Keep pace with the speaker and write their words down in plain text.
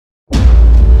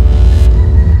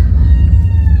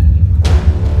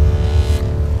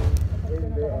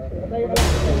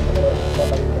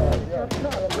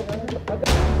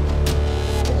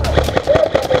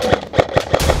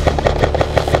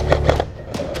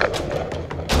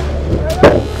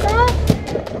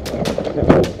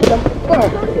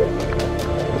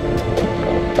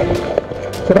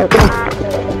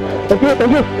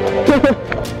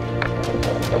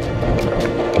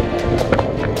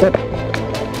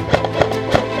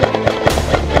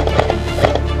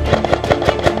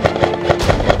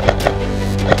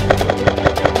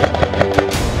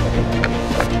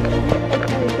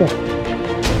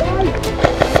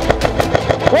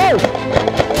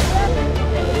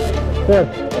Sir.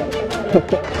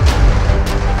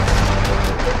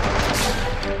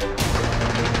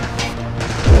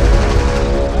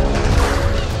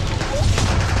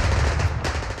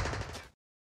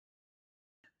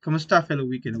 Kamusta fellow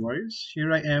weekend warriors?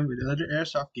 Here I am with another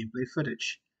Airsoft gameplay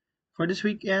footage. For this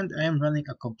weekend, I am running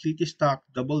a completely stock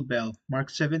double bell Mark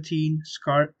 17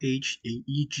 SCAR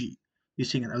HAEG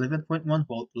using an 11.1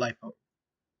 volt LiPo.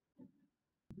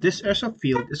 This airsoft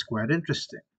field is quite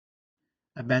interesting.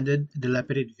 Abandoned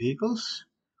dilapidated vehicles,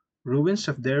 ruins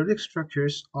of derelict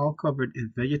structures all covered in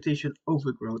vegetation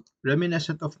overgrowth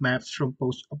reminiscent of maps from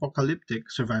post-apocalyptic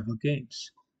survival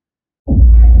games.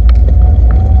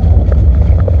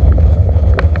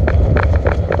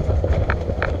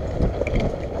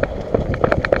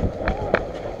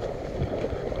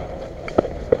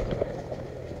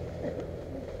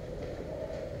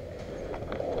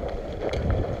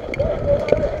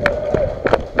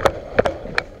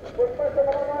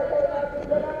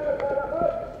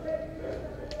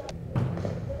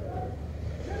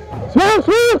 Smoke!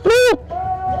 Smoke! Smoke!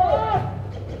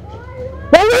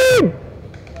 Bawin!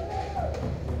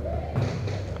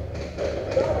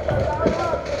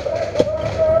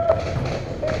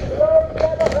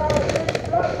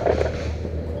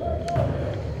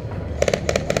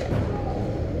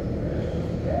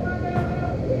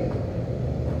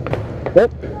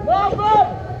 Yep.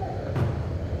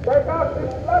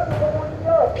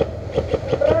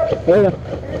 Ayun na.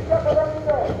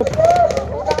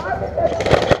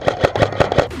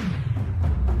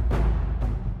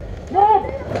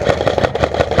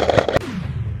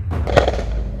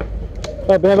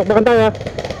 Binabakbakan tayo ha.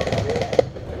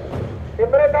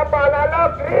 Siyempre ka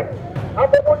paalala, green ang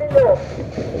pupunin nyo.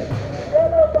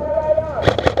 Yellow, paalala,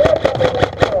 red ang pupunin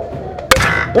nyo.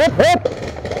 Hop! Hop!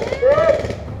 Red,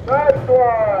 nice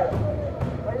one.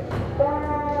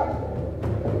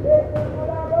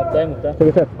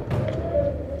 Sige sir.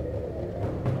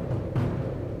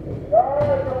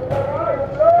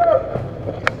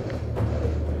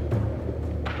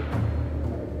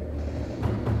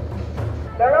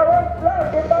 Dalawang flag,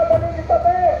 kita balik di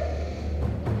tabi.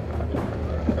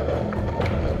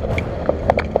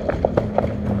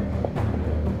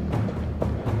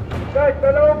 Guys,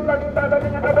 dalawang flag yung dadali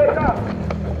ng kabesa.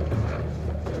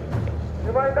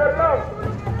 Reminder lang.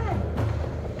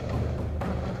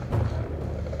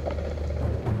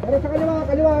 Ano sa kaliwa?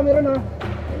 Kaliwa, meron ha.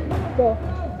 Ito.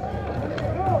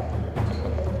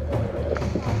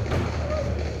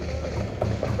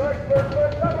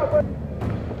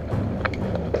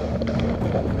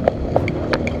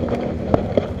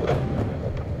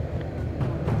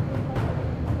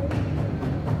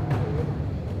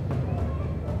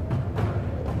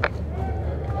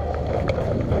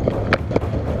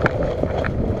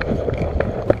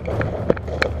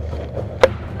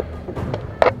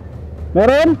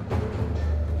 Meron?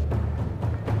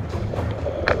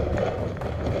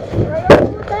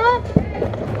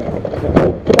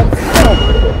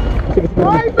 Sige, sige.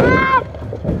 Hoy, Bob!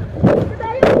 Kita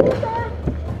yung putak!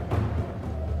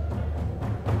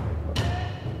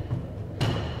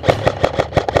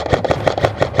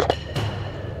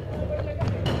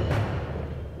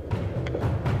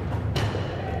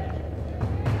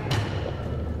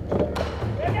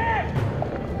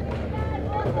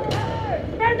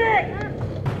 Medic!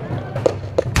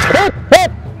 Hop!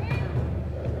 Hop!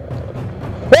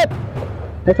 Hop!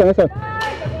 Next one, next one.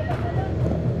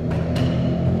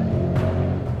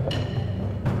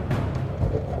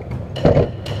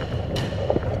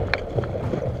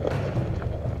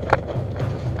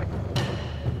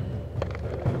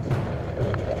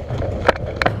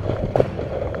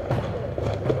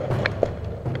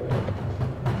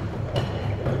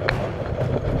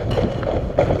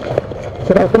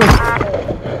 Sarap naman.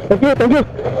 Thank you, thank you.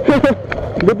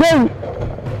 Good game.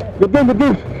 Good game, good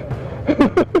game.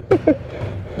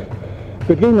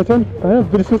 Good game, next one. Ayun,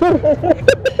 bilis mo sir.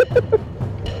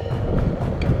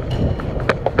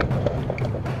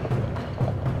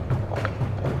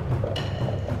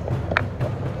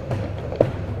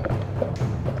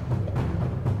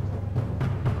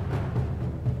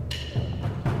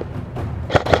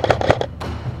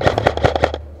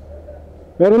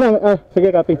 Meron na. Sige,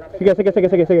 copy. Sige.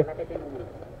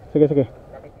 Sige.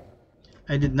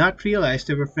 I did not realize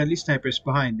there were friendly snipers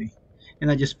behind me,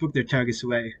 and I just booked their targets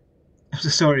away. I'm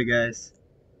so sorry guys.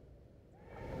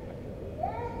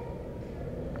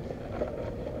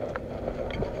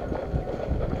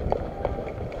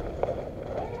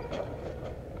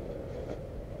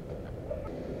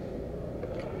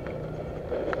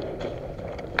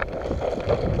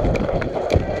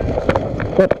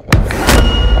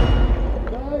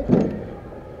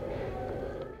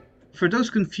 For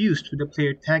those confused with the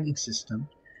player tagging system,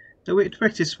 the way it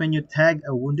works is when you tag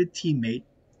a wounded teammate,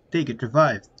 they get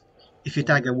revived. If you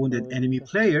tag a wounded enemy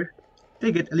player,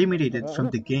 they get eliminated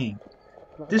from the game.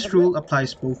 This rule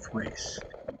applies both ways.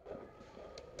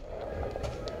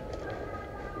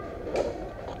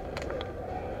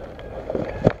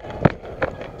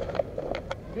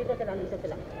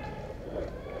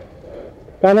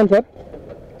 Kanan, sir.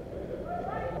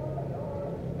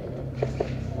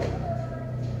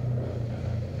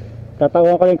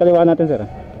 Tatawan ko yung kaliwa natin, sir.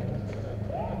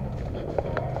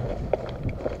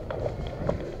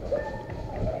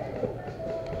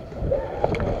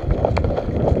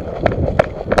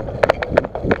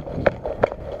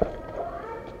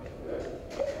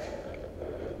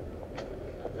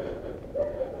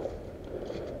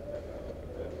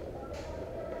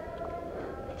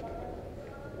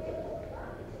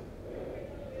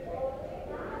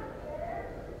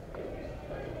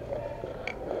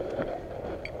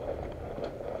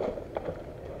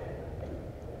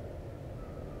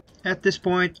 At this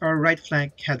point, our right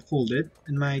flank had folded,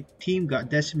 and my team got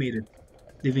decimated,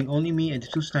 leaving only me and the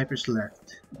two snipers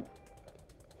left.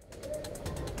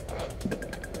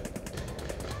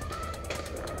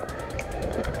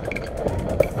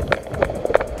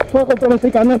 Welcome to my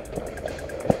kanan.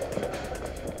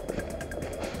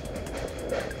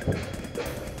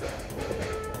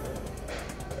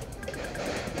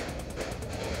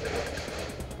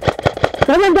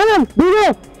 Kanan!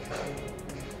 Dito!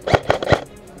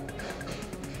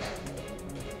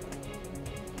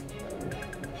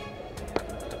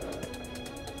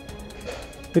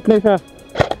 Hit na isa.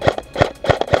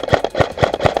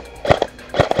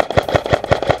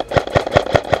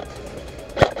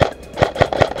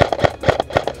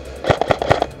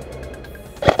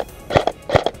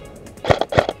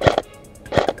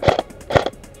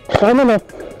 Kanan na.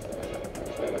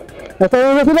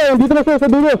 Nasama na sila. Dito na sila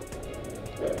sa dulo.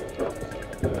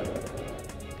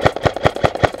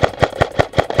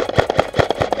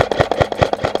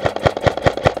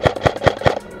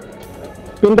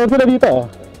 Pindan sila dito.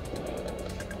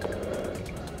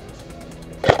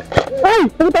 Ay!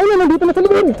 Tayo na, nandito na sa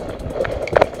likod.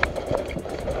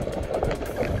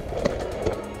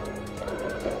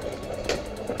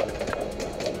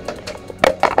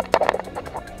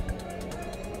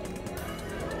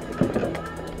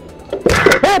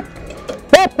 Hop!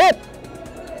 Hop! Hop!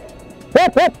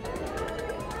 Hop! Hop!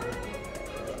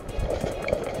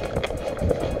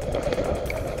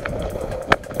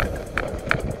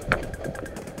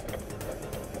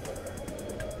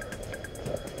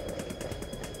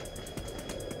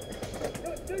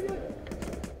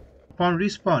 Upon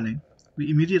respawning, we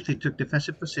immediately took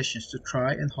defensive positions to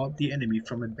try and halt the enemy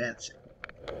from advancing.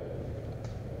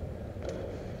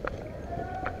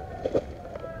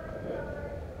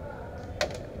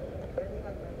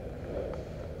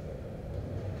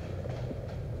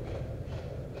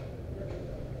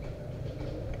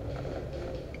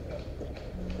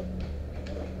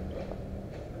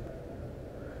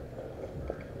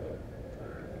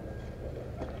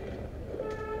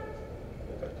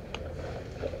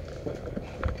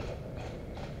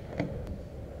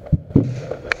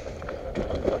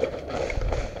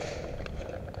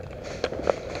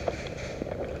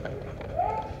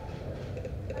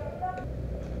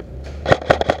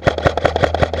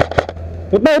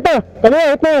 Ito!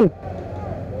 Kaliwa, ito yan!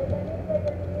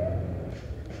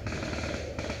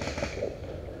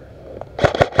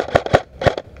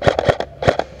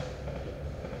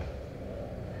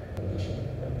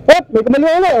 Hop! May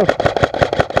kumaliwa na oh!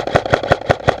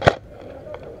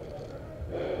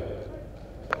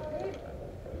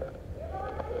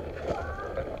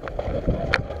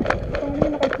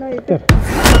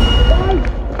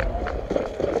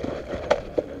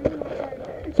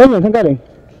 Saan yun? Saan galing?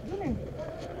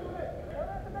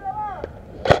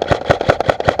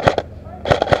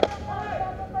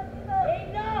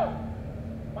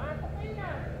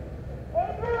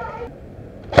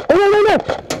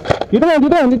 Dito na,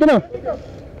 dito na, dito na.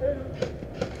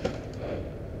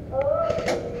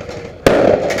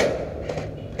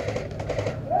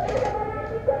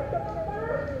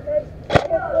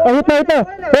 Oh, hit na, hit na.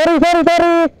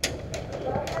 Sorry.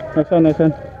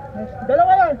 Nasaan?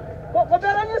 Dalawa yan.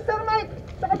 Coveran niyo Sir Mike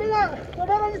sa kabila.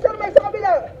 Coveran niyo Sir Mike sa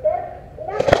kabila.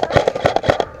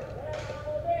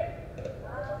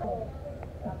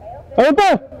 Ayun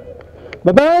pa.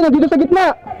 Babae na dito sa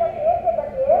gitna.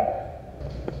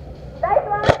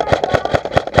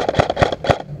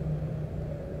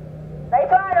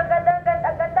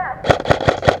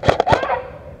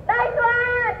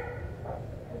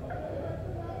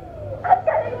 Ang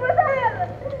galing mo, sir!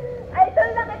 Idol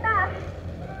na kita!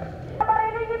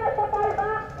 Marinig niyo na sa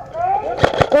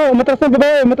Oh, umatras na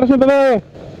babae, umatras na babae.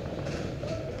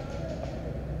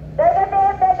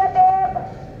 Negative, negative.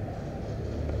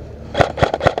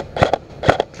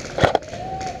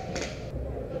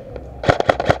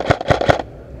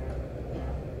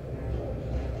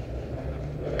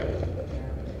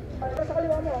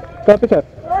 Copy, sir.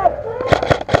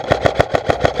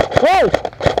 Hey!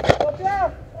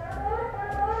 Kopya.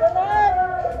 Tuloy.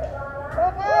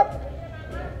 Backup.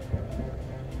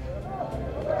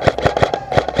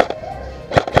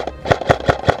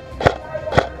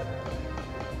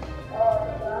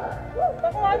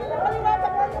 Pakuhan niyo ng kaliwa,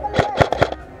 pakuhan niyo ng kaliwa.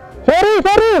 Sorry,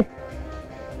 sorry!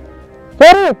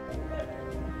 Sorry!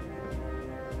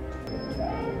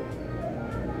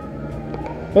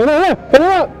 Ayun,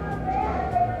 kaliwa!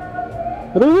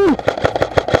 Ruins!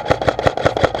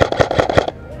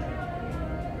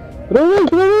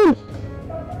 Ruins, ruins!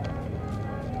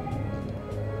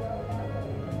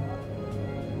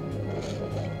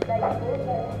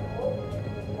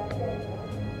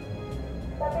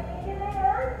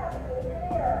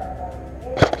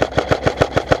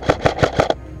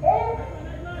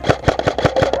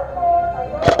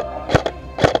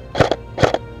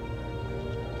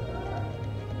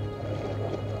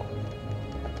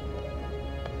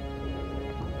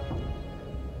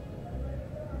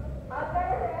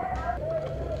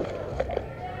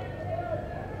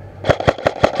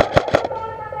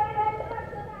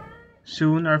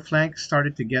 Soon our flank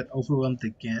started to get overwhelmed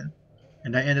again,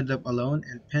 and I ended up alone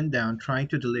and pinned down trying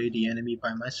to delay the enemy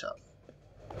by myself.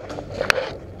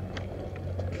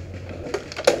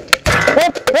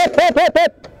 Hop!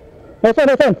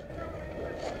 Nasaan?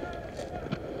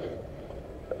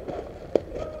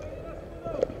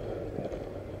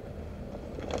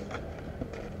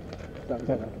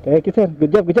 Thank you, sir.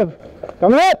 Good job.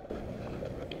 Come on!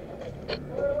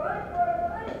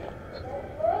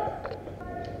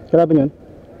 Kalaban yun?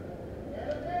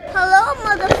 Hello,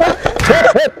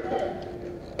 motherfucker.